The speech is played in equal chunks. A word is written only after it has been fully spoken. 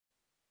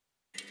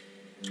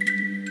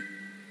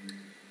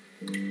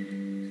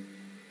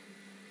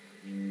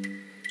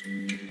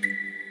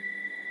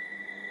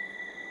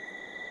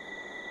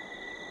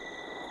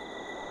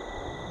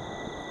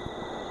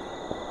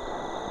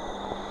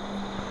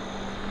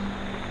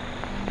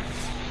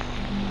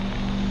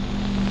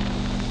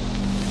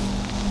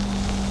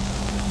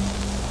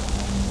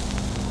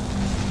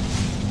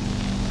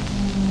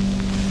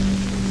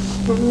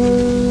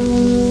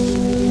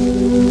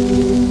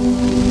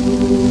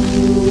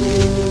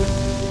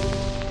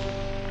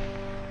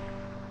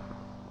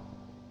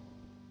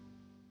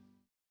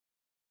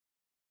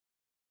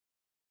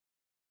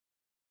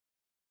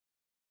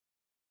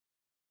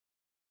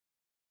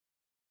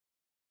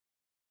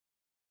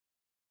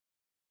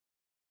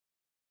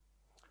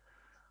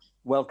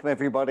Welcome,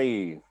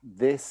 everybody.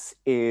 This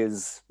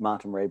is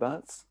Marten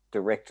Rabarts,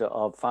 director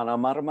of Whānau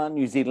Mārama,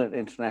 New Zealand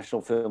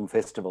International Film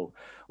Festival.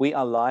 We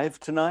are live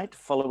tonight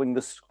following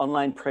this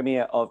online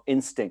premiere of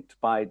Instinct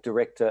by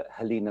director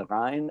Halina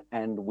Reijn,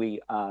 and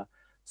we are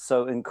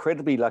so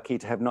incredibly lucky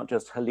to have not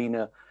just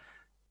Halina.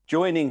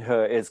 Joining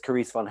her is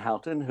Carice van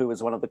Houten, who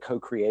is one of the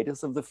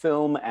co-creators of the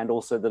film and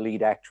also the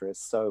lead actress.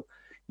 So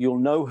you'll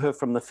know her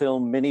from the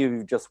film many of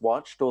you just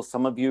watched, or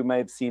some of you may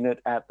have seen it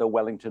at the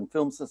Wellington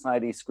Film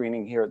Society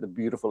screening here at the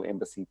beautiful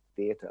Embassy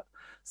Theatre.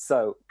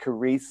 So,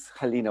 Carice,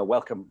 Halina,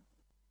 welcome.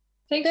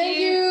 Thank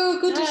you.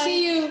 Good to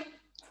see you.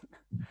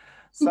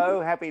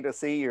 So happy to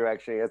see you,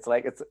 actually.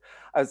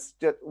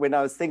 When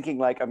I was thinking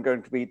like I'm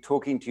going to be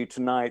talking to you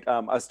tonight, I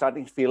was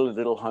starting to feel a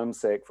little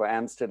homesick for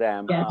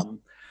Amsterdam. Yes.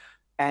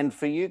 And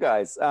for you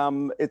guys,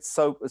 it's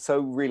so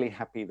really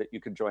happy that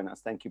you could join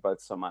us. Thank you both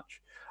so much.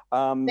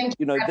 Thank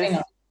you for having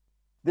us.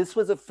 This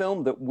was a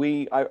film that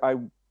I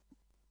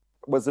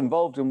was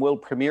involved in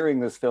world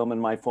premiering this film in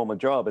my former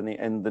job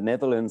in the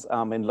Netherlands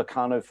in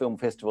Locarno Film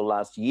Festival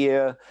last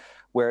year,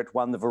 where it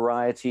won the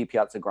Variety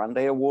Piazza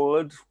Grande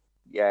Award.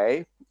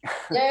 Yay.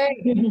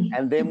 Yay.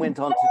 And then went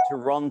on to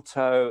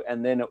Toronto,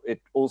 and then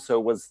it also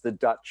was the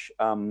Dutch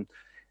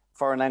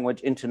foreign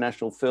language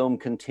international film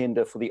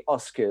contender for the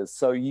Oscars.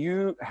 So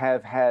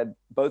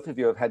both of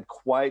you have had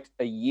quite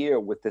a year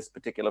with this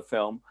particular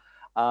film.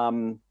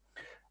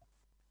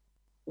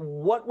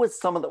 What was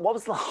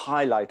the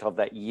highlight of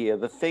that year?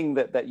 The thing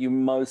that you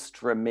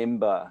most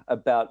remember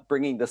about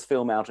bringing this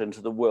film out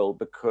into the world?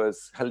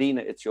 Because Halina,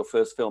 it's your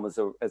first film as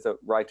a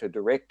writer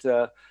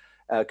director.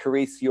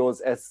 Carice, yours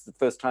as the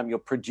first time you're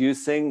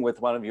producing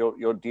with one of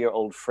your dear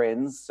old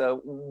friends.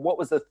 So what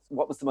was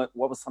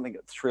something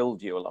that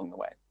thrilled you along the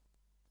way?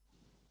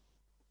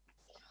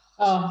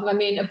 Oh, I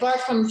mean,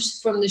 apart from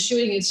the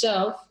shooting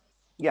itself,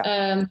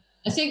 yeah.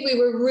 I think we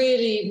were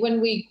really,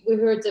 when we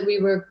heard that we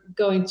were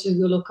going to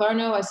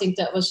Locarno, I think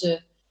that was a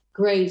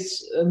great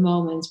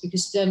moment,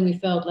 because then we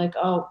felt like,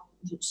 oh,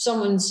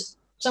 someone's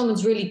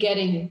really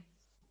getting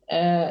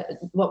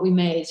what we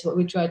made, what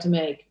we tried to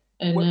make.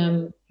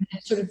 And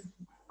it sort of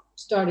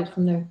started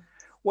from there.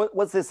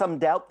 Was there some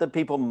doubt that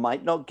people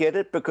might not get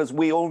it? Because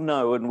we all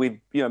know, and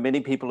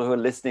many people who are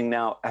listening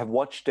now have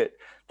watched it,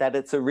 that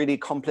it's a really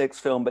complex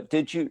film. But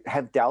did you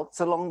have doubts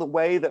along the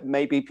way that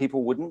maybe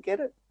people wouldn't get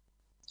it?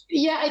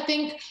 Yeah,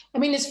 I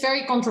mean, it's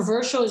very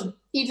controversial,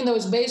 even though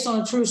it's based on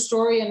a true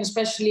story, and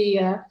especially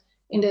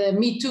in the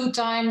Me Too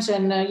times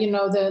and,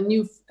 the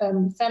new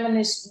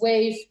feminist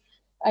wave.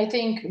 I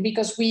think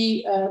because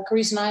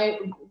Carice and I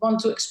want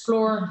to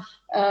explore,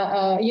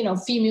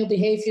 female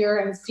behavior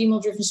and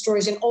female-driven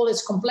stories in all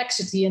its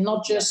complexity, and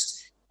not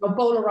just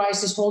polarize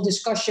this whole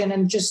discussion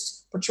and just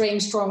portraying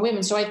strong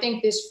women. So I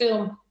think this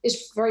film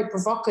is very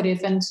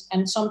provocative,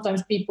 and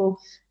sometimes people,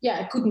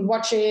 couldn't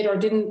watch it or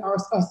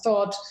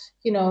thought,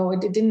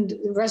 it didn't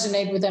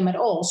resonate with them at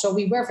all. So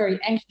we were very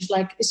anxious,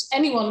 like, is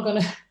anyone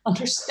going to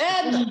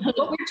understand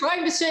what we're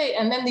trying to say?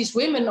 And then these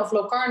women of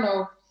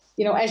Locarno,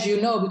 as you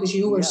know, because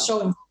you were so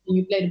involved and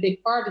you played a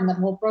big part in that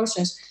whole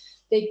process,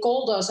 they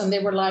called us and they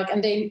were like,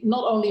 and they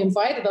not only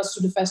invited us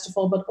to the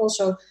festival, but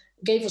also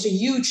gave us a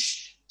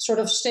huge sort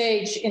of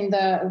stage in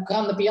the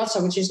Grande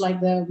Piazza, which is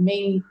like the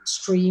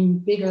mainstream,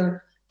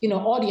 bigger,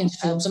 audience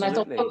films.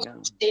 Absolutely, and I thought that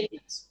was a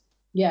statement.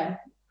 Yeah.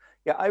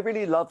 Yeah, I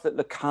really love that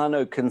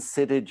Locarno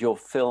considered your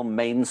film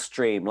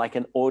mainstream, like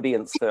an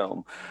audience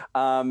film,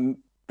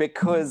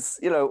 because,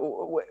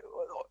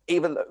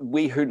 even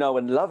we who know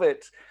and love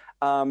it,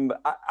 I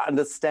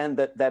understand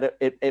that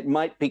it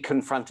might be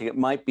confronting, it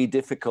might be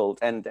difficult,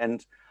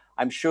 and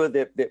I'm sure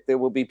that there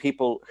will be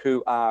people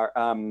who are,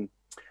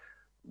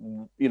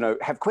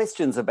 have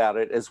questions about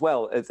it as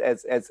well,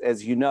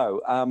 as you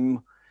know.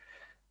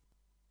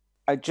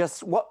 I've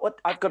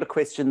got a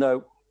question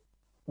though.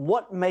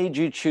 What made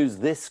you choose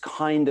this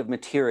kind of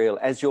material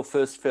as your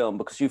first film?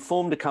 Because you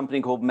formed a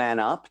company called Man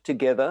Up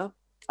together.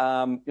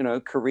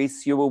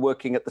 Carice, you were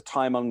working at the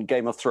time on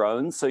Game of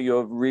Thrones, so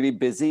you're really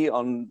busy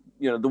on,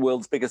 the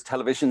world's biggest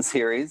television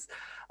series.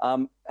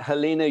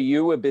 Halina,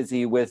 you were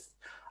busy with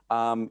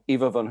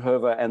Eva van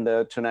Heuver and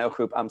the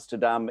Toneelgroep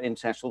Amsterdam,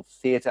 International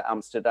Theatre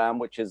Amsterdam,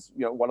 which is,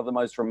 one of the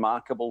most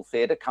remarkable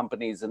theatre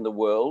companies in the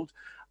world.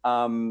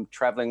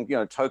 traveling,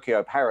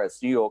 Tokyo, Paris,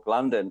 New York,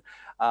 London,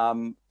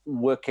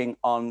 working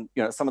on,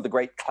 some of the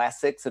great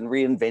classics and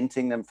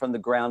reinventing them from the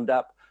ground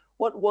up.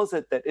 What was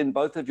it that in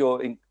both of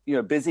your,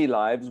 busy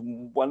lives,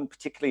 one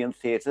particularly in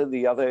theatre,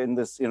 the other in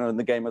this, in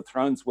the Game of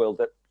Thrones world,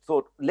 that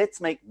thought,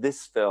 let's make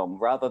this film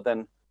rather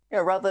than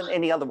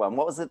any other one?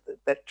 What was it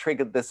that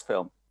triggered this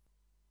film?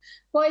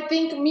 Well, I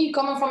think me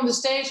coming from the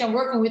stage and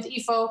working with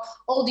Ivo,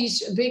 all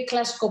these big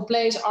classical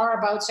plays are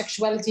about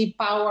sexuality,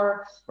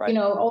 power, right.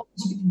 All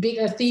these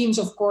bigger themes,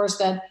 of course,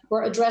 that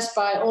were addressed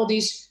by all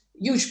these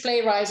huge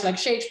playwrights like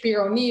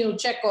Shakespeare, O'Neill,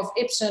 Chekhov,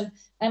 Ibsen.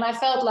 And I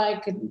felt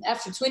like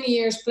after 20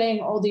 years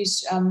playing all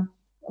these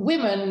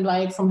women,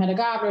 like from Hedda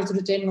Gabler to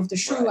the Taming of the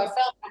Shrew, right. I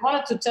felt I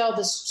wanted to tell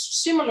this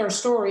similar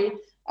story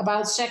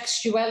about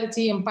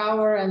sexuality and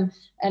power and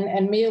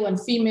male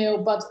and female,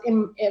 but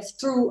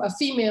through a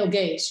female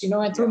gaze,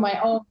 and through my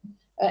own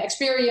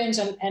experience.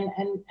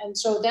 And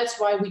so that's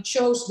why we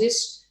chose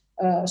this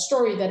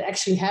story that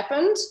actually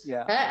happened.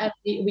 Yeah. And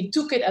we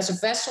took it as a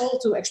vessel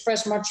to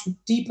express much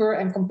deeper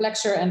and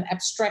complexer and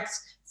abstract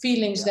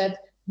feelings that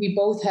we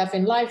both have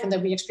in life and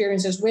that we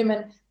experience as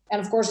women.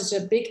 And of course, it's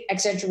a big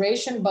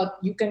exaggeration, but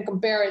you can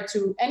compare it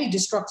to any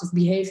destructive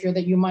behavior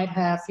that you might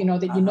have,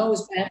 that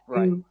is bad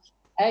for you.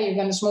 You're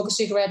going to smoke a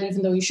cigarette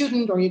even though you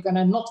shouldn't, or you're going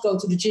to not go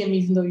to the gym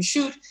even though you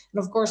should.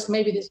 And of course,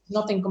 maybe this is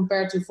nothing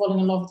compared to falling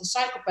in love with a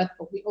psychopath,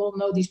 but we all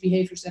know these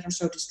behaviors that are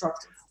so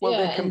destructive. Well,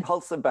 they're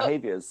compulsive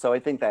behaviors, so I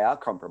think they are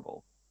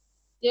comparable.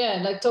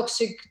 Yeah, like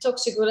toxic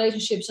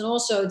relationships. And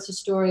also it's a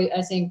story,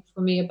 I think,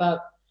 for me about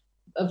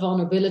a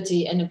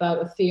vulnerability and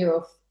about a fear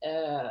of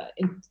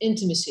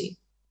intimacy.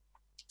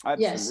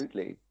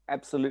 Absolutely. Yes.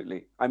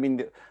 Absolutely. I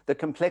mean, the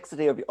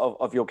complexity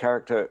of your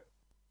character,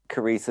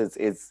 Carice,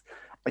 is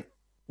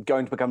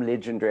going to become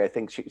legendary. I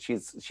think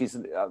she's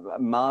a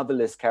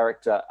marvelous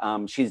character.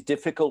 She's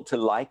difficult to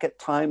like at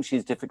times.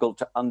 She's difficult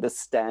to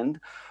understand.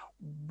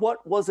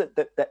 What was it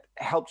that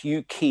helped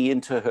you key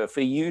into her,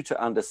 for you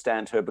to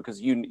understand her,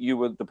 because you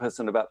were the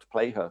person about to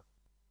play her?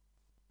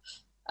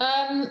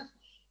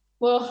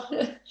 Well,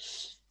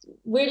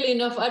 weirdly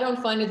enough, I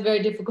don't find it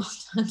very difficult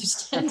to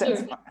understand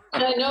her.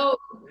 And I know,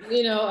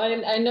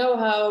 I know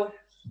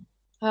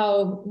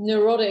how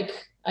neurotic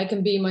I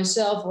can be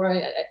myself, or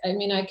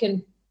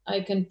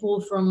I can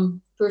pull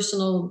from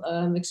personal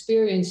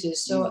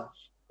experiences. So, I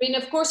mean,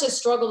 of course, I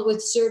struggled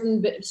with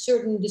certain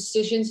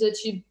decisions that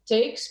she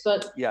takes,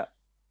 but yeah.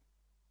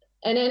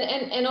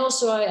 And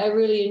also, I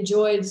really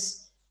enjoyed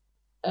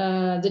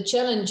the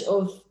challenge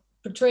of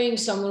portraying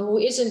someone who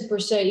isn't per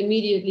se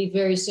immediately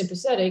very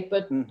sympathetic,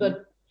 but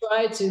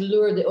try to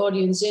lure the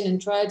audience in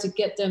and try to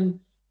get them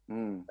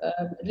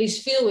at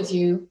least feel with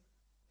you.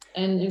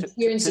 And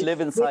experience to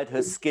live inside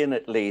her skin,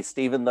 at least,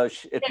 even though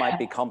it might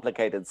be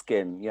complicated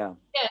skin. Yeah.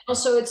 Yeah.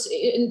 Also, it's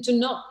to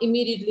not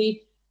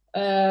immediately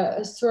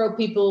throw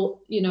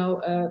people,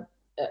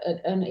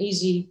 an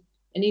easy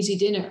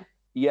dinner.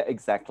 Yeah,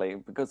 exactly.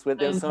 Because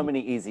there's so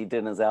many easy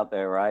dinners out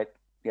there, right?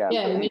 Yeah.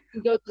 Yeah. I mean, you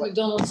can go to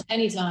McDonald's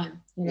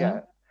anytime.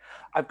 Yeah.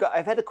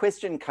 I've had a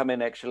question come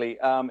in actually.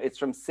 It's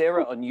from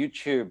Sarah on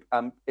YouTube.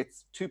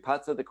 It's two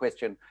parts of the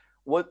question.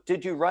 What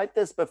did you write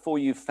this before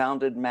you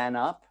founded Man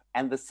Up?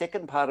 And the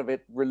second part of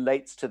it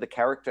relates to the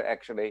character,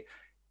 actually.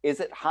 Is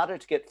it harder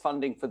to get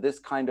funding for this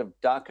kind of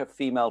darker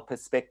female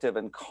perspective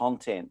and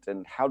content?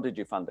 And how did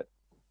you fund it?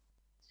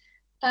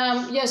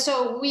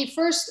 So we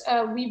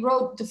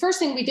wrote, the first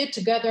thing we did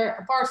together,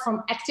 apart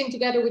from acting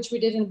together, which we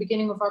did in the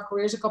beginning of our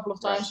careers a couple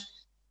of times,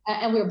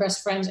 and we were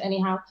best friends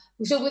anyhow.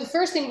 So the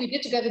first thing we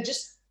did together,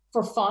 just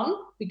for fun,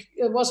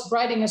 it was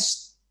writing an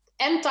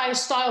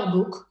anti-style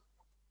book.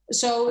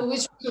 So it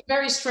was a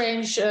very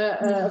strange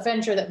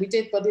venture that we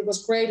did, but it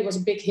was great. It was a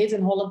big hit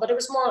in Holland, but it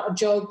was more a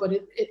joke. But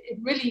it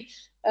really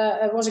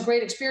was a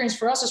great experience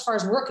for us as far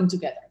as working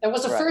together. That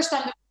was the first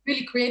time that we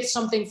really created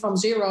something from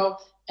zero.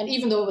 And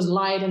even though it was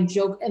light and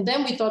joke, and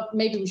then we thought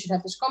maybe we should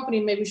have this company,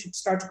 maybe we should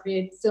start to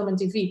create film and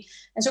TV.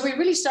 And so we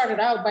really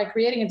started out by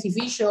creating a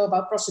TV show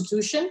about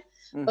prostitution.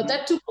 But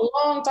that took a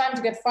long time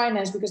to get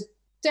financed because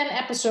 10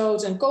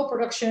 episodes and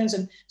co-productions.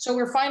 And so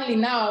we're finally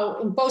now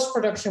in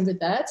post-production with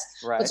that.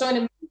 Right. But so in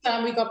the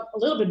meantime, we got a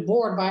little bit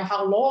bored by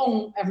how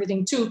long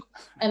everything took.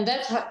 And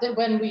that's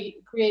when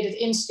we created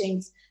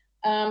Instinct.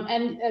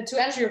 And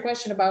to answer your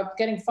question about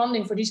getting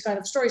funding for these kind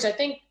of stories, I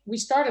think we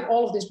started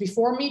all of this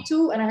before Me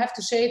Too. And I have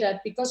to say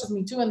that because of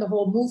Me Too and the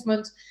whole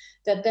movement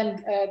that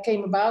then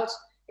came about,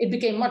 it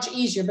became much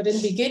easier. But in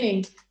the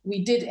beginning,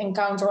 we did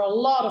encounter a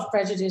lot of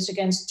prejudice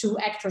against two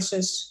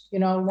actresses,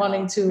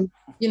 wanting to,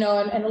 and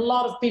a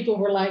lot of people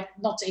were like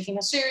not taking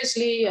us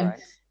seriously and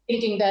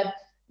thinking that,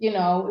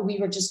 we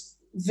were just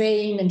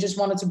vain and just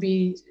wanted to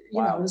be,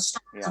 the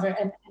stars.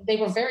 And they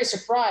were very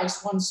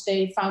surprised once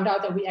they found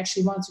out that we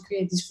actually wanted to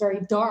create these very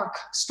dark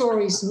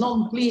stories,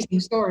 non-pleasing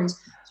stories.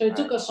 So it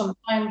took us some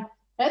time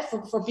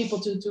for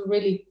people to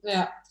really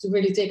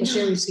take us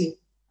seriously.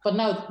 But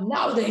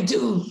now they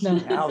do. No.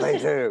 Now they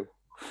do.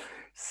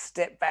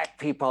 Step back,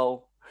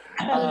 people.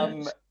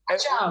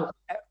 Watch out.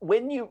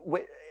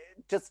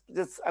 just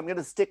I'm going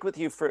to stick with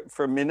you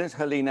for a minute,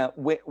 Halina.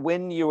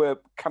 When you were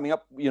coming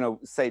up,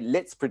 say,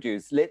 let's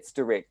produce, let's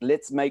direct,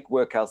 let's make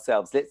work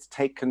ourselves, let's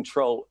take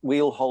control,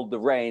 we'll hold the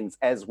reins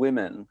as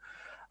women.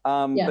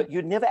 But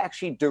you'd never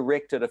actually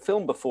directed a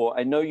film before.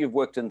 I know you've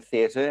worked in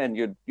theatre,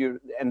 and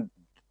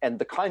and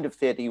the kind of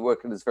theatre you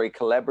work in is very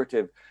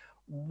collaborative.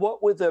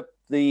 What were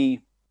the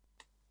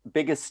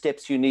biggest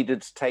steps you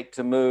needed to take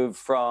to move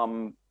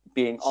from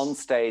being on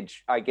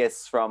stage, I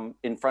guess, from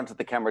in front of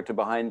the camera to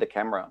behind the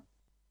camera?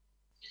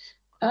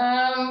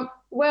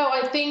 Well,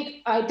 I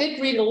think I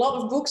did read a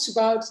lot of books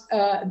about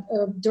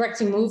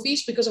directing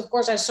movies, because, of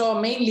course, I saw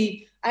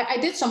mainly, I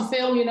did some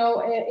film,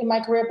 in my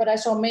career, but I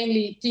saw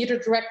mainly theater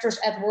directors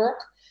at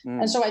work.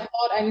 And so I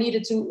thought I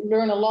needed to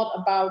learn a lot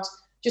about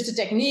just the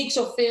techniques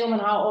of film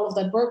and how all of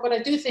that worked. But I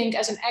do think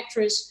as an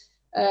actress,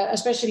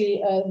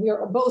 especially, we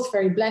are both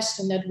very blessed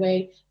in that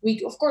way.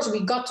 Of course,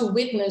 we got to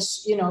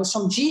witness,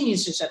 some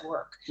geniuses at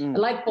work,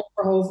 like Paul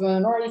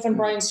Verhoeven or even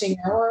Brian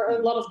Singer, or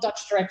a lot of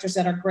Dutch directors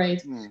that are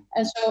great.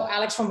 And so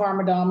Alex van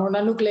Warmerdam or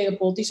Nanook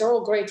Leopold, these are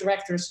all great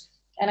directors.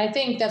 And I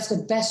think that's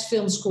the best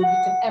film school you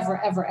can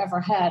ever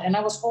had. And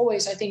I was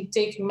always, I think,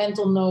 taking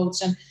mental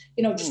notes and,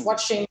 just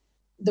watching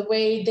the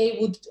way they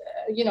would,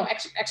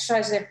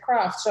 exercise their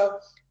craft. So,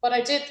 but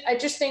I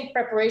just think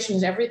preparation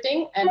is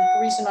everything. And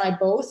Carice and I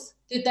both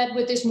did that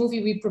with this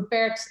movie. We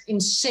prepared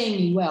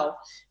insanely well.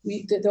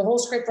 The whole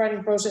script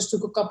writing process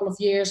took a couple of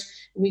years.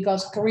 We got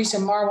Carice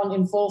and Marwan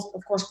involved.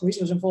 Of course, Carice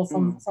was involved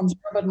from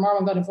zero, but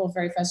Marwan got involved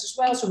very fast as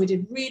well. So we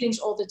did readings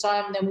all the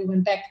time, and then we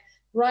went back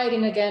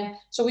writing again.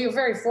 So we were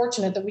very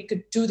fortunate that we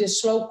could do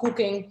this slow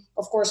cooking,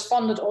 of course,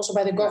 funded also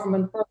by the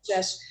government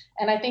process.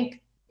 And I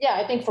think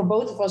for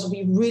both of us,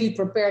 we really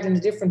prepared in a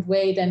different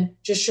way than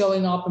just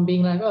showing up and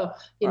being like,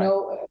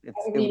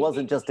 it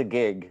wasn't just a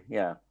gig.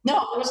 Yeah. No,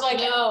 it was like,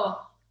 no.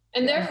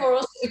 And therefore,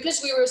 also,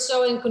 because we were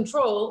so in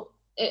control,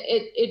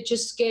 it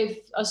just gave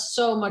us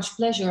so much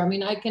pleasure. I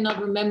mean, I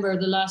cannot remember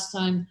the last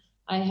time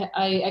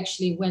I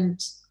actually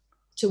went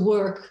to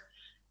work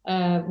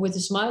with a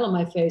smile on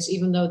my face,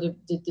 even though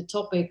the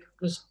topic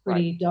was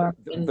pretty dark.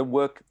 And the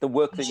work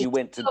that you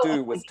went to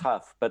do was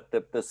tough, but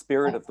the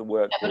spirit of the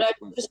work. Yeah, but I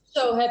was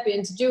so happy,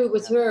 and to do it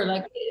with her,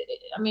 like,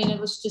 I mean, it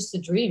was just a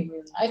dream,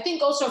 really. I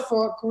think also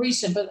for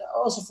Carice, but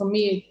also for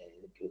me,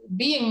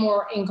 being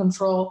more in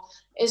control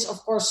is, of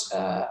course,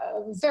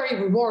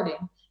 very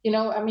rewarding.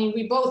 I mean,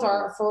 we both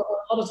are, for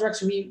a lot of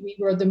directors, we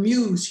were the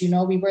muse,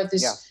 we were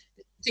this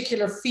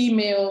particular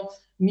female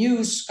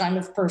muse kind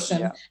of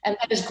person. And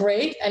that is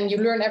great, and you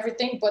learn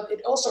everything, but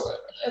it also,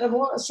 at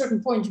a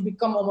certain point, you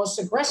become almost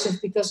aggressive,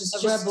 because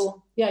it's a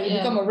rebel. You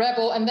become a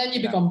rebel, and then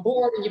you become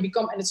bored, and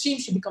it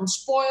seems you become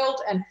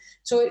spoiled. And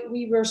so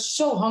we were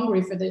so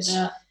hungry for this.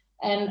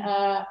 And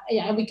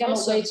we cannot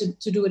wait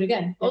to do it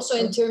again. Also,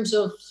 in terms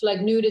of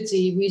like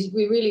nudity,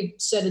 we really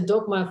set a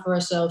dogma for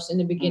ourselves in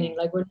the beginning.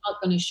 Like, we're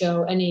not going to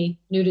show any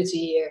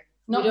nudity here.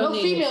 No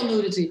female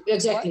nudity.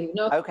 Exactly.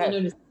 What? No female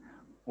nudity.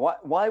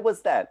 Why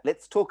was that?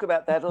 Let's talk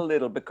about that a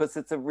little, because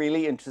it's a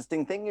really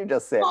interesting thing you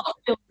just said.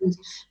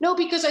 No,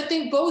 because I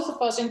think both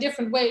of us in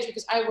different ways,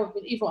 because I worked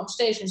with Eva on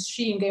stage and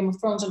she in Game of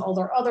Thrones and all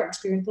their other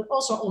experience, but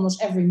also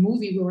almost every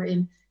movie we were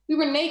in, we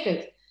were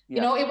naked.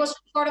 It was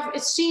part of,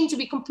 it seemed to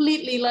be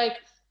completely like,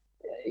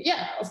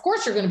 of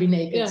course you're going to be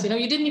naked.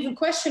 You didn't even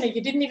question it.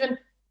 We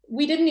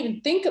didn't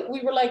even think it.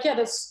 We were like,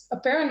 that's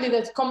apparently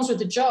that comes with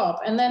the job.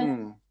 And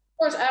then, of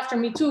course, after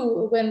Me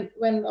Too, when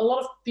a lot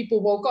of people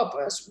woke up,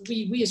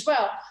 we as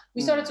well, we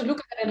started to look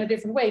at it in a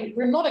different way.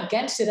 We're not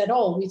against it at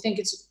all. We think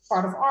it's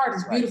part of art.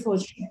 It's beautiful.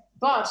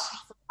 But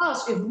for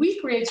us, if we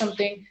create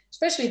something,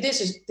 especially this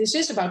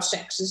is about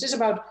sex. This is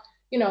about,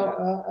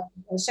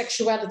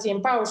 sexuality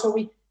and power. So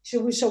we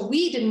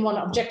didn't want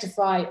to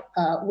objectify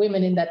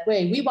women in that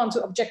way. We want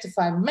to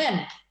objectify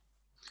men.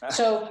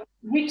 So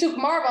we took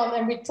Marwan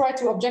and we tried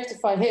to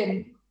objectify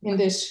him in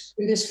this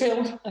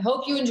film. I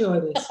hope you enjoy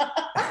this.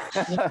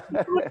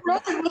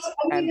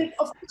 And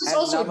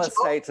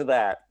namaste to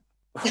that.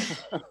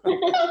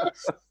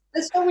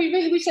 And so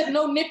we said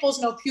no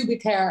nipples, no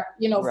pubic hair,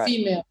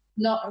 female,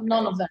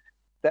 none of that.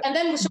 And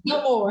then we said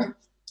no more.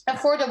 And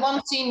for the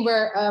one scene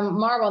where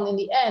Marwan, in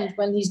the end,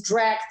 when he's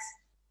dragged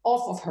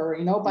off of her,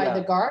 by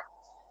the guard,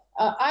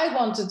 I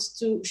wanted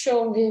to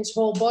show his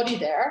whole body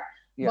there,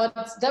 but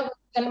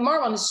and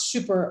Marwan is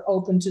super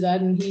open to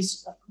that, and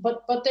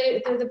but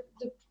the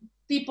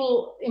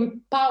people in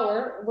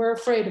power were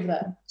afraid of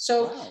that.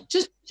 So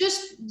just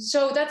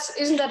so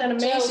isn't that an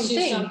amazing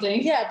thing?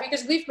 Something. Yeah,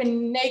 because we've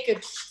been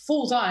naked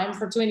full time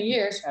for 20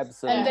 years,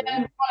 absolutely, and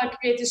then we want to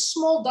create this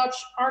small Dutch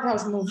art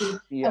house movie,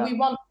 and we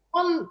want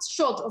one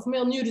shot of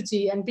male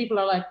nudity, and people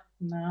are like,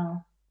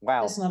 no,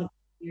 that's not a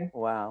big deal.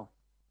 Wow.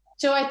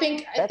 So I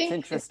think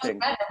interesting. It's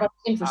matter, but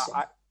interesting.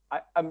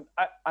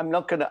 I'm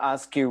not going to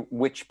ask you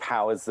which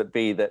powers that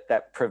be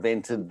that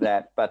prevented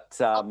that, but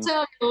I'll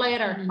tell you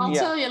later.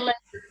 Tell you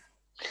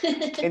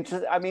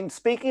later. I mean,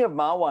 speaking of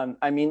Marwan,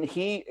 I mean,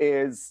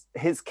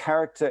 his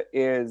character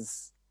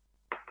is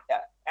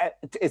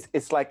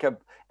it's like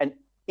an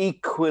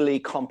equally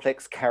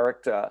complex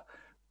character,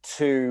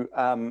 to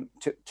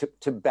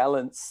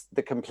balance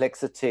the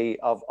complexity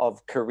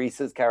of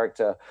Carice's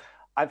character.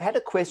 I've had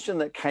a question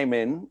that came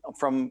in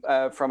from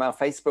our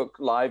Facebook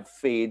live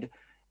feed.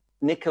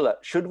 Nicola,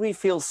 should we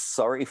feel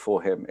sorry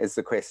for him is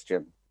the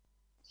question.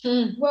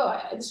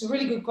 Well, it's a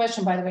really good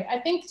question, by the way. I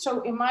think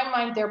so. In my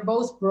mind, they're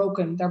both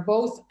broken. They're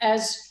both,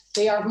 as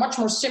they are much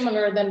more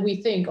similar than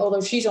we think. Although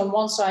she's on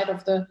one side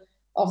of the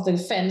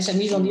fence and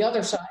he's on the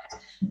other side,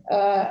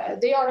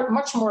 they are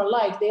much more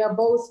alike. They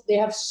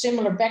have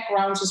similar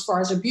backgrounds as far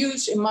as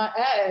abuse.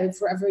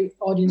 For every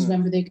audience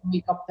member, they can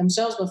make up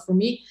themselves, but for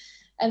me.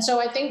 And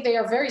so I think they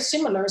are very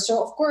similar.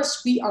 So of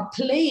course we are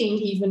playing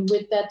even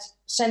with that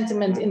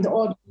sentiment in the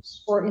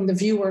audience or in the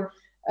viewer.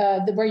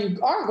 Where you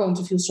are going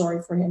to feel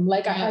sorry for him.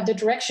 Like the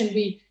direction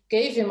we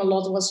gave him a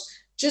lot was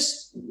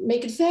just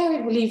make it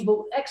very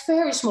believable, act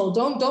very small.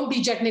 Don't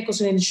be Jack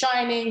Nicholson in The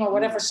Shining or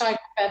whatever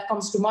psychopath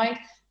comes to mind.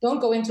 Don't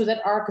go into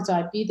that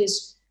archetype. Be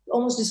this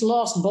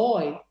lost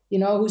boy,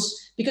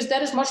 because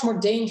that is much more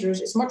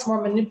dangerous. It's much more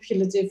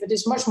manipulative. It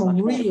is much more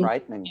real. More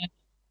frightening.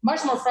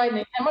 Much more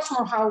frightening, and much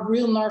more how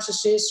real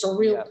narcissists or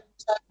real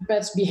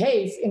psychopaths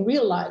behave in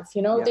real life.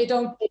 They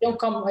don't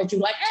come at you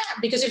like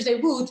because if they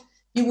would.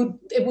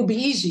 It would be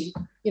easy,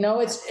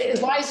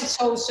 it's why is it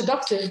so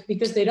seductive?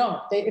 Because they're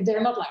not like they're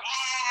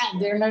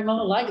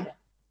not like that.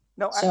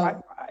 No,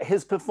 so,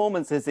 his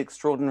performance is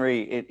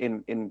extraordinary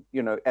in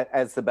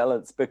as the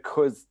balance,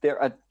 because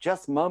there are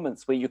just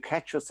moments where you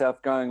catch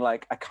yourself going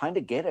like, I kind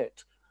of get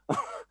it.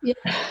 Yeah,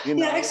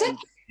 exactly.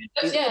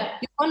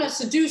 You want to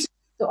seduce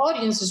the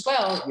audience as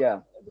well.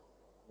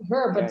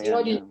 The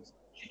audience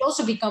should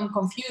also become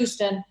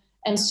confused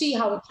and see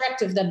how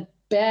attractive that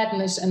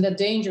badness and the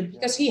danger,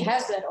 because he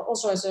has that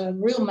also as a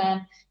real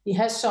man.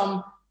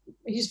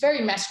 He's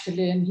very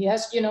masculine. He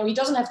has, he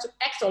doesn't have to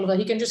act all of that.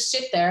 He can just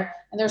sit there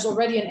and there's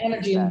already an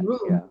energy in the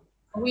room.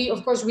 We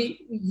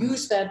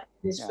use that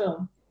in this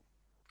film.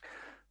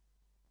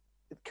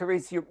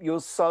 Carice, you're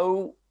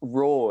so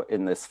raw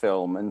in this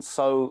film and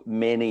so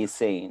many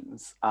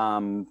scenes.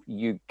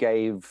 You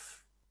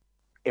gave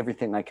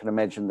everything I can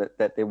imagine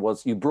that there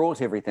was. You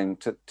brought everything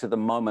to the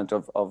moment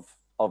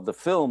of the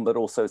film, but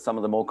also some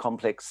of the more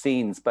complex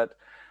scenes. But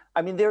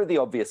I mean, there are the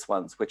obvious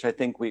ones, which I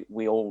think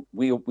we all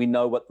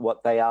know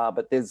what they are.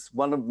 But there's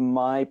one of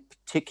my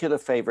particular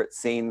favorite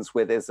scenes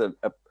where there's a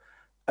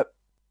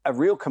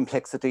real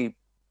complexity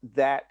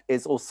that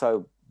is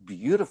also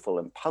beautiful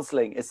and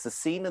puzzling. It's the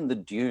scene in the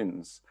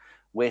dunes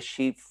where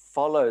she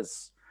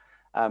follows,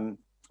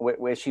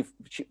 where she's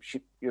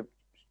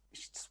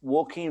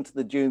walking into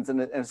the dunes,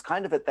 and it's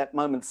kind of at that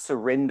moment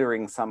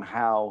surrendering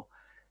somehow.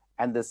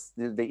 And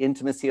the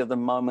intimacy of the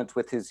moment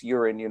with his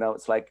urine,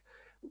 it's like,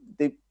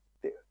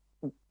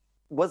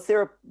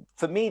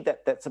 for me,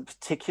 that's a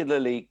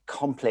particularly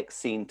complex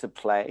scene to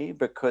play,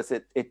 because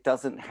it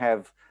doesn't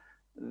have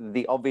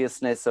the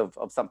obviousness of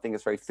something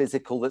that's very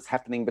physical that's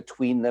happening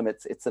between them.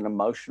 It's an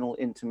emotional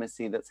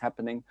intimacy that's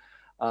happening.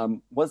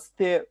 Was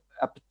there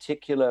a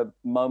particular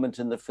moment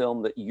in the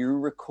film that you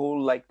recall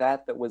like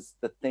that was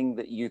the thing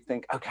that you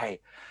think,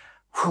 okay,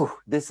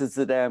 this is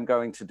the day I'm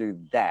going to do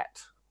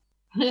that?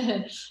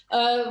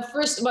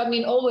 First, I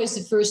mean, always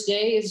the first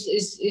day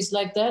is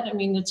like that. I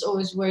mean, it's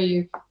always where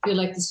you feel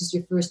like this is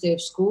your first day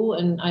of school,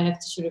 and I have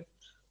to sort of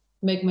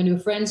make my new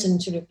friends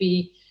and sort of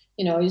be,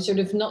 you're sort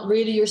of not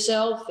really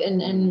yourself.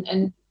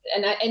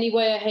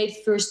 Anyway, I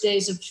hate first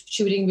days of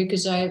shooting,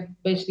 because I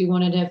basically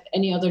wanted to have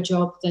any other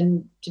job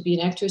than to be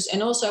an actress,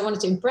 and also I wanted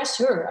to impress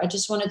her. I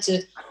just wanted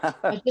to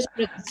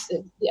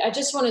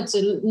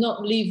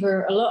not leave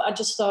her alone. I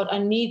just thought I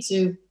need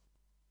to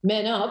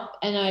man up,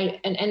 and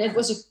it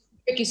was a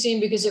tricky scene,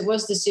 because it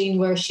was the scene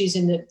where she's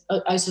in the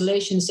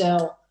isolation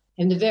cell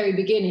in the very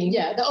beginning.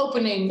 Yeah, the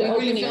opening.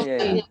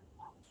 Scene.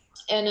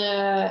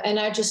 And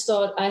I just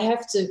thought I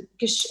have to,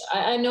 because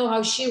I know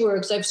how she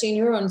works. I've seen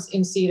her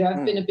in theater.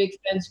 I've been a big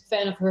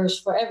fan of hers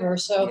forever.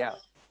 So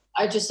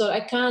I just thought I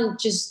can't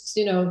just,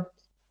 do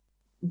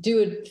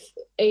it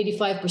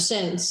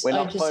 85%. We're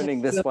not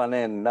phoning this one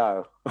in,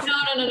 no.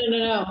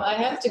 No. I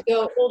have to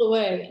go all the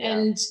way. Yeah.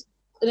 And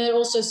that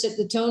also set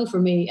the tone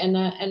for me.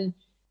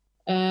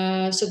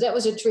 So that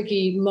was a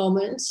tricky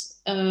moment,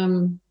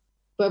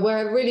 but where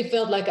I really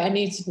felt like I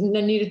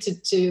needed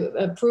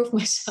to prove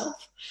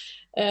myself.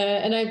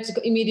 And I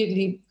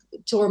immediately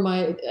tore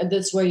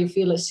that's where you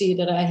see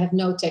that I have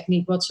no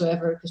technique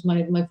whatsoever, because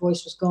my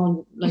voice was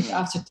gone like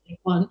after take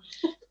one.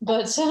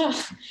 But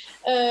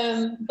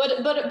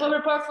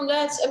apart from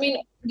that, I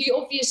mean, the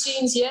obvious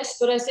scenes, yes,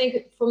 but I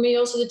think for me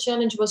also the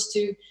challenge was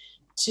to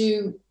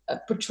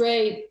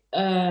portray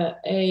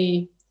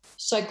a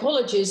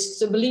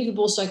psychologist, a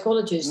believable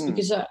psychologist,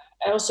 because I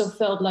also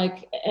felt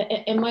like,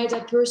 am I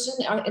that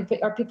person?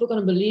 Are people going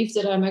to believe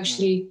that I'm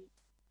actually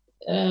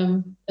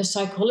a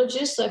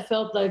psychologist? I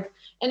felt like,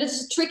 and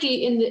it's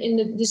tricky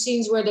in the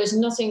scenes where there's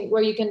nothing,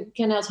 where you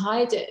cannot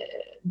hide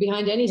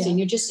behind anything.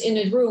 You're just in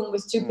a room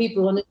with two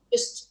people and it's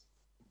just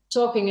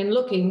talking and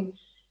looking,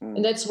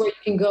 and that's where you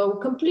can go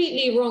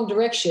completely wrong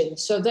direction.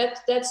 So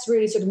that's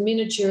really sort of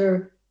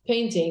miniature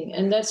painting,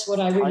 and that's what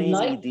I really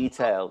like. Tiny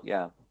detail,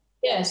 yeah.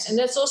 Yes, and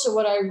that's also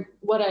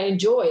what I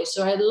enjoy.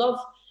 So I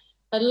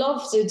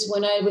loved it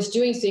when I was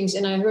doing things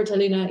and I heard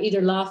Halina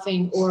either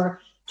laughing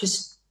or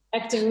just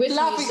acting with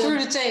laughing me. Through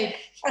the tape.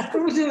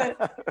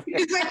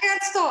 Because I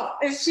can't stop.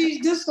 If she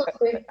does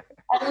something,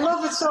 I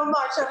love it so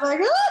much. I'm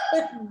like,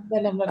 ah!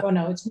 Then I'm like, oh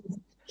no,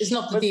 it's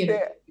not the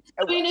theater.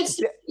 I mean, it's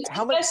the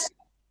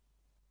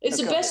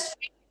best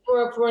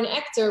for an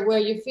actor where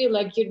you feel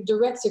like your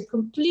director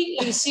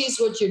completely sees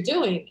what you're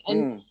doing,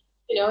 and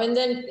and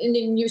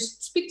then you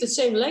speak the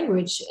same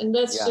language, and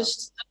that's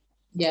just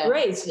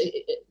great.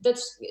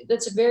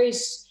 That's a very,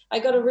 I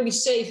got a really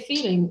safe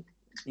feeling.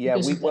 Yeah,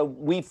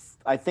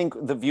 I think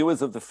the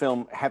viewers of the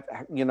film have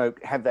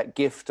that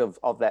gift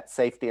of that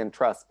safety and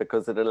trust,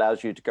 because it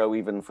allows you to go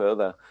even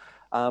further.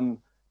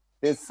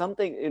 There's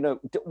something,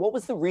 what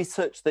was the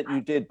research that you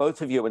did,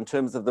 both of you, in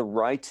terms of the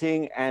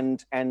writing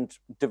and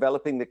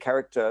developing the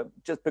character?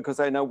 Just because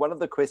I know one of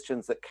the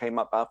questions that came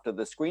up after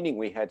the screening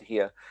we had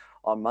here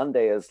on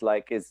Monday is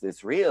like, is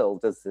this real?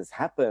 Does this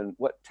happen?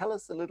 Tell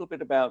us a little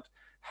bit about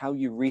how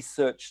you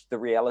researched the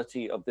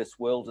reality of this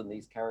world and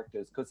these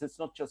characters, because it's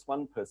not just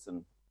one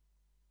person.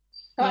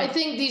 I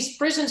think these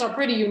prisons are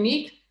pretty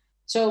unique.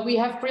 So we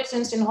have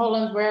prisons in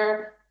Holland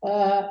where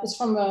it's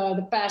from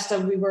the past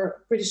that we were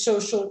a pretty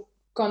social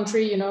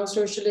country,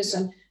 socialist,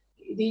 and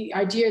the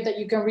idea that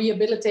you can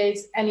rehabilitate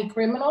any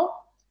criminal.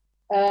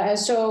 And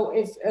so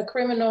if a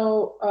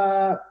criminal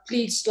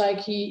pleads like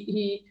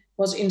he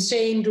was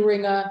insane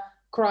during a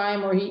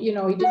crime, or he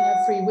didn't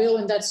have free will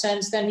in that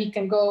sense, then he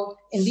can go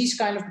in these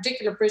kind of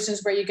particular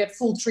prisons where you get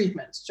full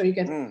treatment. So you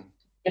get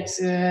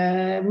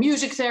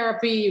music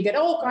therapy, you get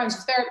all kinds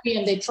of therapy,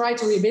 and they try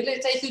to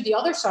rehabilitate you. The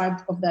other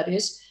side of that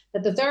is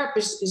that the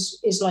therapist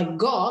is like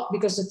God,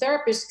 because the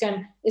therapist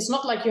it's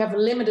not like you have a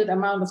limited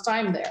amount of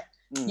time there.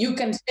 You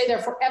can stay there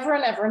forever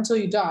and ever until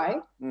you die,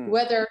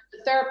 whether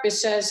the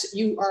therapist says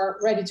you are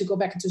ready to go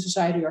back into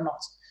society or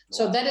not.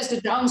 So that is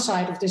the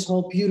downside of this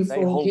whole beautiful...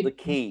 They hold the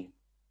key.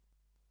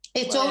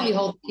 It totally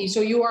holds the key.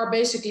 So you are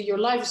basically, your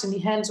life is in the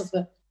hands of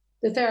the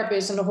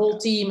therapist and the whole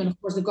team, and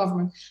of course the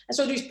government. And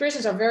so these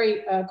prisons are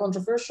very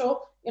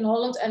controversial in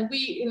Holland. And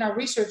we, in our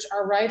research,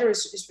 our writer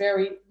is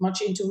very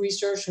much into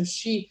research. So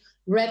she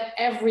read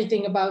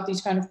everything about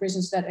these kind of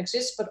prisons that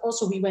exist, but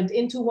also we went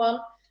into one.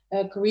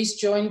 Carice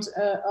joined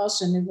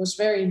us, and it was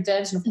very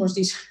intense. And of course,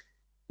 these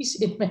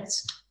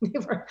inmates, they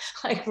were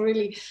like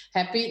really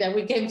happy that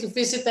we came to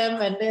visit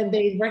them, and then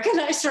they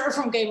recognized her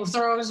from Game of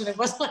Thrones, and it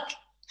was like,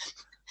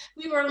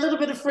 we were a little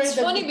bit afraid. It's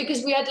funny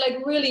because we had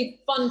like really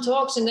fun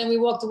talks, and then we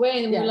walked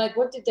away, and we were like,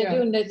 "What did they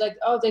do?" And they're like,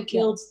 "Oh, they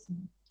killed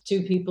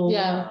 2 people."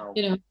 Yeah,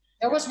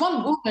 there was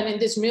one woman in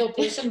this male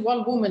prison,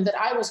 one woman that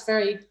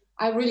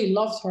I really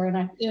loved her, and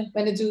I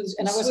went into,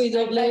 and I was I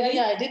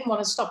didn't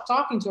want to stop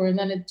talking to her, and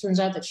then it turns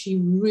out that she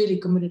really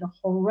committed a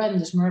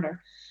horrendous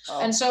murder.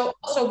 And so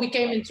also we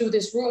came into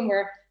this room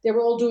where they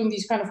were all doing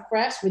these kind of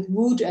crafts with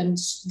wood, and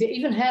they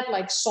even had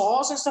like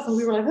saws and stuff, and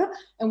we were like, huh?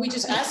 And we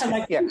just asked them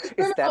like,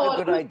 is that a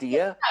good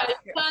idea?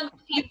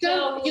 You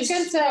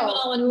can tell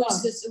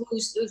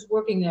who's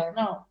working there.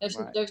 No, there's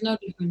no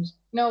difference.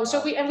 No,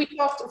 so we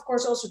talked, of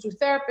course, also to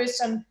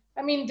therapists, and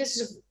I mean, this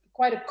is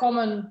quite a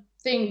common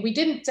thing. We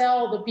didn't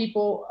tell the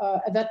people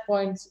at that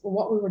point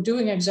what we were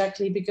doing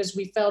exactly, because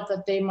we felt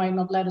that they might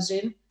not let us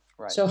in.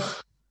 Right. So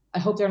I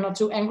hope they're not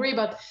too angry,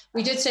 but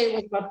we did say it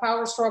was about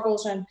power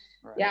struggles, and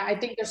I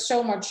think there's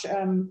so much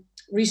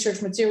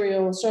research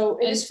material. So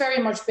it is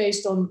very much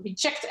based on, we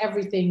checked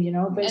everything,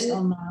 based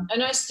on...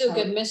 And I still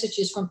get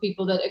messages from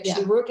people that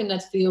actually work in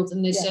that field,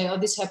 and they say, oh,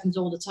 this happens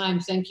all the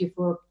time. Thank you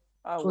for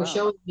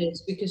showing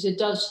this, because it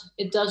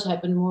does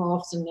happen more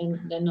often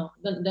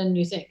than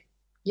you think.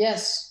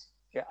 Yes.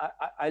 Yeah,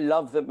 I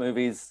love that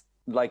movies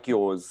like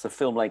yours, a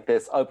film like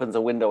this, opens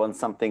a window on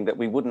something that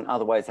we wouldn't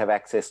otherwise have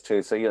access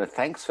to. So,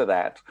 thanks for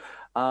that.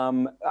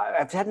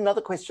 I've had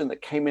another question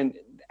that came in,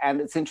 and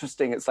it's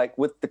interesting. It's like,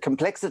 with the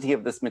complexity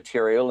of this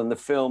material in the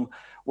film,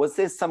 was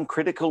there some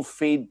critical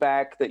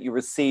feedback that you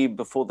received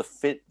before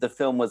the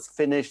film was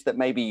finished that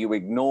maybe you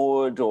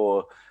ignored,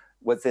 or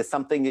was there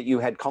something that you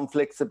had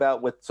conflicts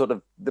about with sort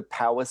of the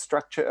power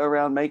structure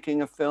around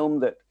making a film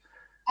that...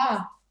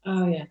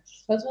 Oh ja,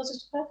 wat was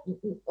het vraag?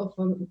 Of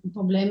we een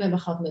probleem hebben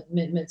gehad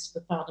met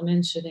bepaalde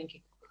mensen, denk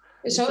ik.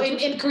 So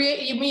in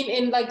create, you mean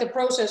in like the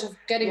process of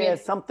getting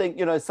it?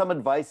 Something, some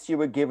advice you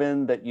were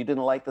given that you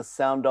didn't like the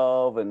sound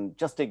of and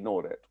just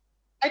ignored it.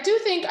 I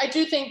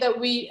do think that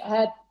we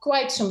had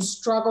quite some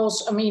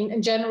struggles. I mean,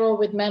 in general,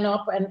 with Man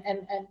Up and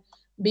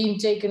being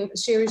taken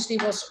seriously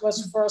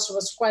was for us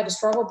was quite a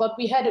struggle. But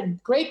we had a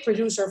great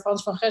producer,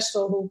 Frans van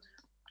Gestel,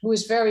 who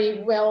is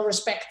very well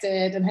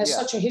respected and has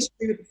such a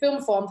history with the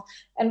film fund.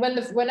 And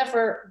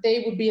whenever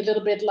they would be a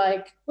little bit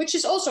like, which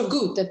is also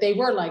good that they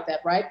were like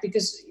that, right?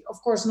 Because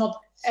of course not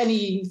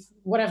any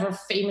whatever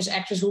famous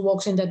actress who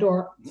walks in that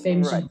door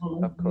famous. Right,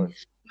 of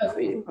course.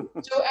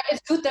 So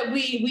it's good that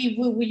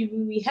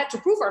we had to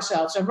prove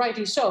ourselves, and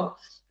rightly so.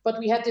 But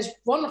we had this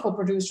wonderful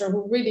producer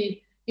who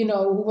really,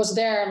 who was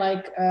there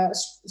like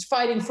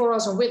fighting for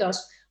us and with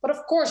us. But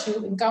of course, you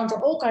encounter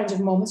all kinds of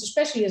moments,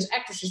 especially as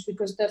actresses,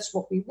 because that's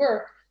what we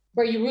were,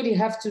 where you really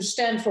have to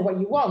stand for what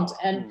you want,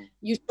 and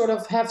you sort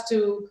of have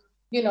to,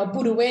 you know,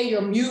 put away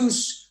your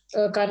muse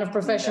kind of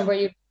profession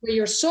where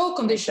you're so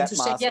conditioned to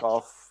say yes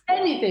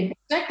anything.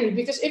 Exactly,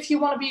 because if you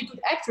want to be a good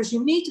actress,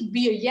 you need to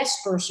be a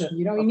yes person.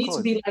 You know, you need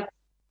to be like,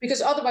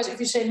 because otherwise, if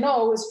you say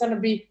no, it's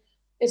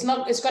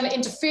going to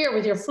interfere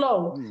with your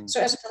flow. So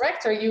as a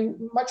director,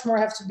 you much more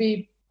have to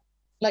be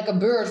like a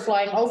bird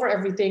flying over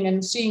everything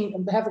and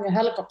having a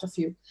helicopter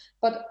view.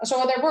 But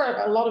so there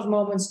were a lot of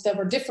moments that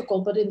were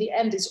difficult, but in the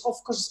end, it's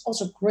of course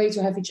also great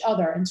to have each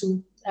other and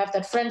to have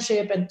that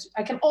friendship. And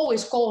I can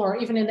always call her,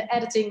 even in the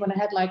editing, when I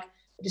had like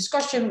a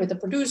discussion with the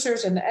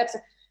producers and the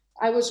editor.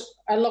 I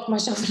locked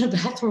myself in the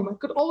bathroom. I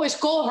could always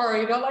call her,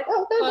 you know, like,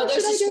 oh, well,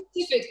 there's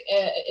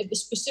a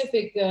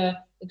specific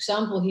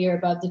example here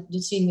about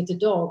the scene with the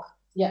dog.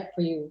 Yeah,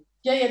 for you.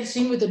 Yeah, the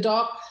scene with the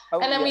dog.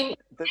 And I mean,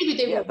 maybe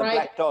they were right.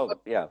 Black dog,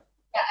 yeah,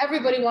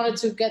 everybody wanted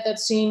to get that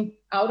scene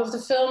out of the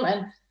film.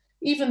 And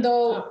even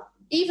though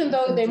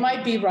they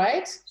might be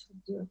right,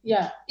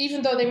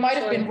 even though they might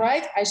have been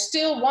right, I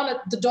still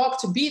wanted the dog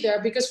to be there,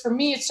 because for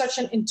me, it's such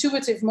an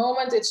intuitive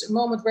moment. It's a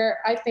moment where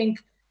I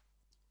think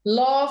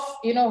love,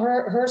 you know,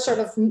 her sort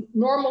of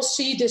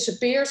normalcy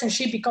disappears and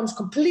she becomes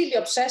completely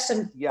obsessed,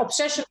 and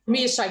obsession for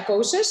me is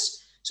psychosis.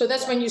 So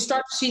that's when you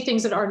start to see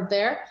things that aren't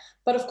there.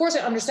 But of course I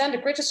understand the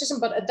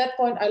criticism, but at that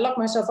point I locked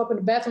myself up in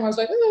the bathroom. I was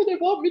like, oh, they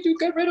want me to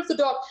get rid of the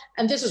dog.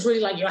 And this is really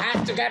like, you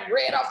have to get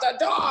rid of the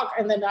dog.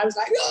 And then I was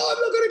like, no, I'm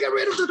not going to get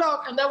rid of the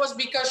dog. And that was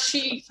because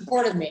she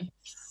supported me.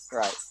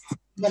 Right. I'm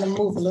going to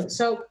move a little.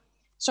 So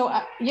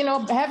you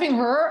know, having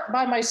her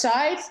by my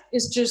side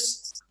is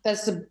just,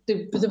 that's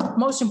the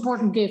most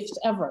important gift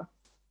ever.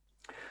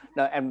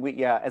 No, and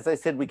as I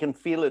said, we can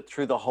feel it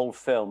through the whole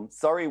film.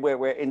 Sorry,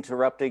 we're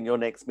interrupting your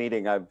next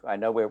meeting. I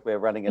know we're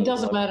running. It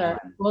doesn't matter.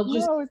 Well,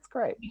 it's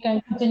great. We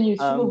can continue.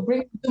 We'll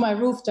bring it to my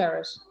roof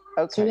terrace,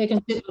 so they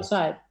can sit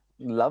outside.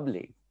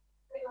 Lovely.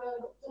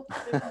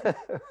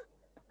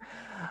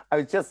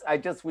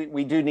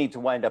 We do need to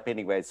wind up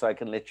anyway, so I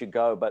can let you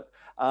go. But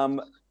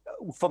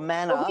for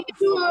Mana, we can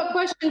do a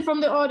question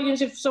from the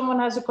audience if someone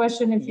has a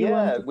question. If you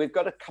want. Yeah, we've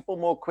got a couple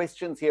more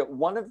questions here.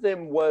 One of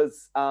them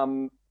was.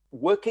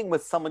 Working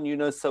with someone you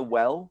know so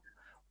well,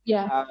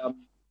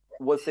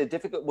 was there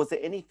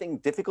anything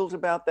difficult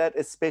about that,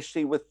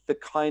 especially with the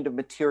kind of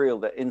material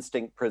that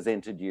Instinct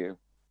presented you?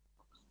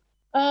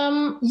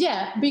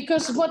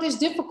 Because what is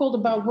difficult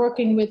about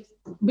working with,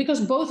 because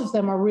both of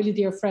them are really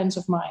dear friends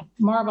of mine,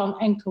 Mārama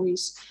and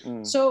Carice.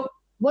 So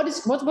what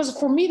was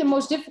for me the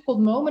most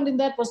difficult moment in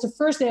that was the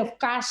first day of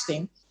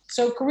casting.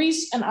 So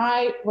Carice and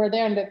I were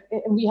there, and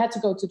we had to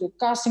go to the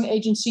casting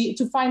agency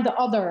to find the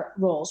other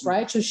roles,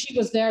 right? So she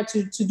was there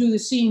to do the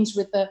scenes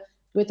with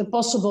the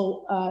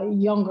possible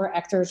younger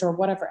actors or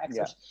whatever actors.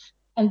 Yeah.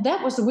 And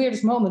that was the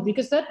weirdest moment,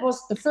 because that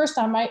was the first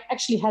time I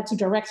actually had to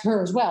direct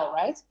her as well,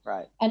 right?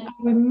 Right. And I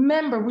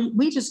remember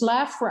we just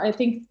laughed for, I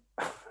think,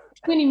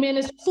 20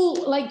 minutes,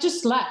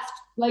 just laughed,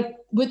 like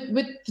with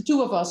the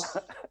two of us.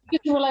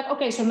 Because we were like,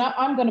 okay, so now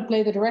I'm going to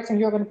play the director and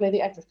you're going to play the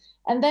actress.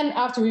 And then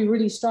after we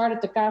really started,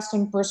 the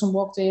casting person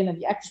walked in and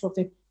the actress walked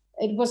in.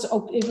 It was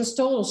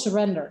total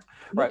surrender.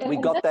 Right, we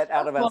got that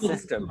out of our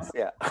systems,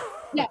 yeah.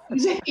 Yeah,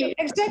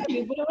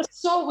 exactly. But it was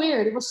so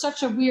weird. It was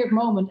such a weird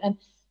moment. And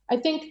I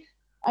think,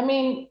 I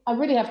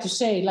really have to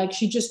say, like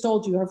she just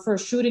told you, her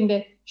first shooting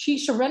day, she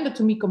surrendered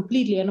to me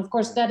completely. And of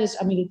course, that is,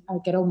 I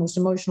get almost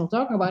emotional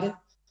talking about it.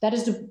 That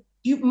is the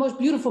most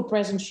beautiful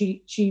present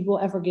she will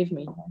ever give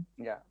me.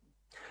 Yeah.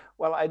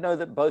 Well, I know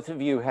that both of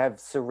you have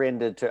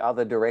surrendered to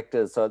other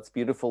directors, so it's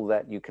beautiful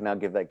that you can now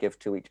give that gift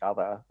to each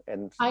other.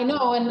 And I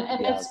know, and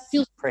it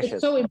feels precious.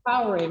 It's so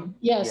empowering.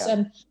 Yes,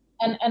 yeah.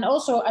 and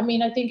also, I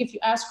think if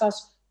you ask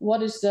us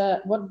what is the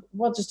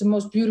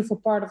most beautiful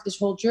part of this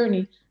whole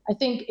journey, I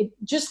think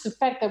just the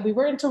fact that we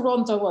were in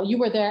Toronto. Well, you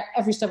were there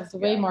every step of the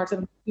way,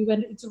 Marten. We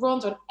went to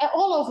Toronto.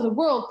 All over the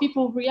world,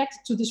 people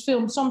reacted to this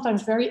film,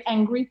 sometimes very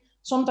angry,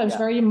 sometimes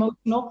very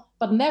emotional,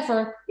 but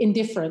never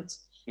indifferent.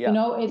 Yeah. You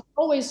know, it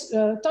always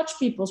touched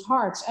people's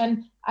hearts.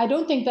 And I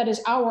don't think that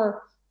is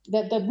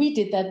that we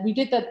did that. We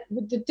did that.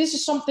 This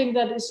is something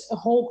that is a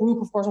whole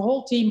group, of course, a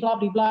whole team, blah,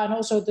 blah, blah. And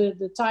also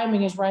the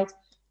timing is right.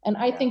 And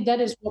I think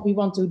that is what we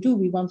want to do.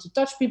 We want to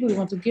touch people. We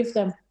want to give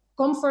them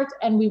comfort,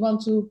 and we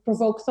want to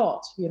provoke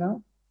thought, you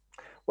know?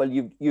 Well,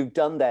 you've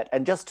done that.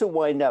 And just to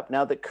wind up,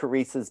 now that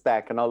Carice is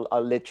back, and I'll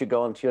let you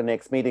go on to your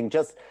next meeting,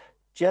 just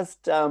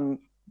tell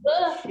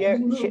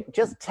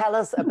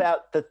us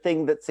about the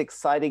thing that's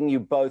exciting you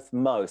both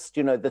most,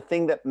 you know, the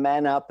thing that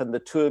Man Up and the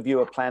two of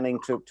you are planning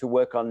to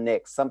work on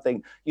next.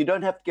 Something, you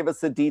don't have to give us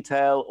the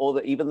detail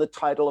or even the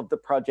title of the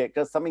project,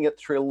 just something that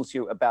thrills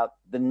you about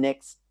the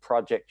next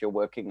project you're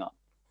working on.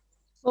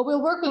 Well,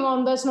 we're working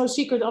on, that's no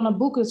secret, on a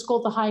book. It's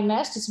called The High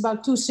Nest. It's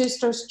about two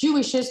sisters,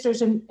 Jewish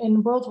sisters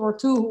in World War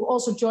II who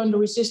also joined the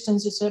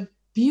resistance. It's a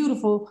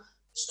beautiful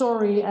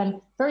story and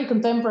very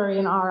contemporary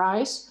in our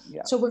eyes.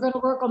 Yeah. So we're going to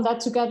work on that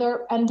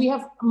together. And we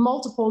have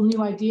multiple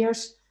new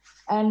ideas.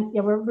 And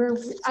yeah,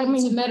 I mean,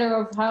 it's a matter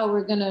of how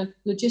we're going to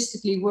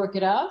logistically work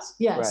it out.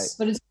 Yes. Right.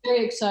 But it's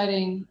very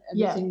exciting,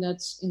 everything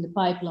that's in the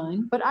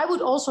pipeline. But I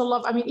would also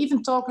love, I mean,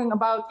 even talking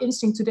about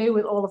Instinct today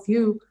with all of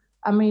you,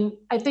 I mean,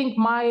 I think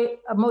my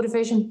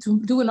motivation to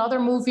do another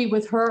movie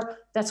with her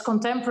that's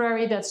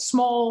contemporary, that's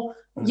small,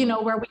 you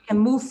know, where we can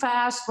move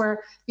fast,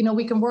 where, you know,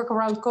 we can work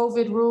around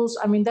COVID rules.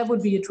 I mean, that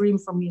would be a dream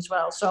for me as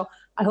well. So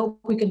I hope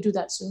we can do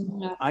that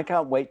soon. Yeah. I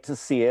can't wait to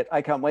see it.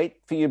 I can't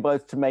wait for you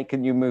both to make a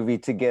new movie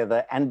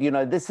together. And, you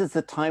know, this is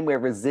the time where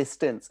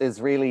resistance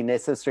is really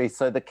necessary.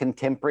 So the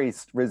contemporary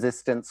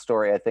resistance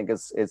story, I think,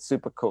 is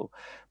super cool.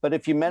 But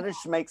if you manage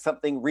to make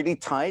something really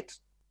tight,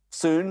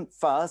 soon,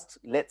 fast,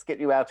 let's get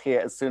you out here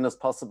as soon as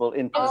possible.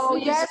 Oh,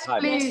 yes,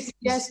 please.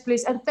 Yes,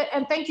 please. And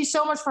thank you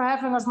so much for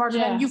having us,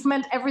 Marten. And you've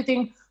meant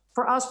everything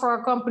for us, for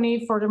our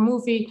company, for the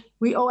movie.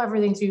 We owe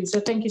everything to you. So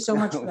thank you so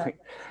much for that.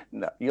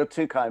 No, you're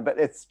too kind. But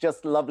it's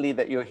just lovely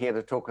that you're here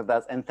to talk with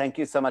us. And thank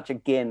you so much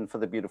again for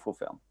the beautiful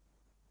film.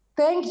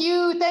 Thank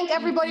you. Thank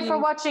everybody for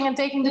watching and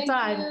taking the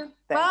time.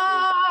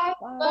 Bye.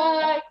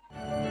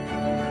 Bye.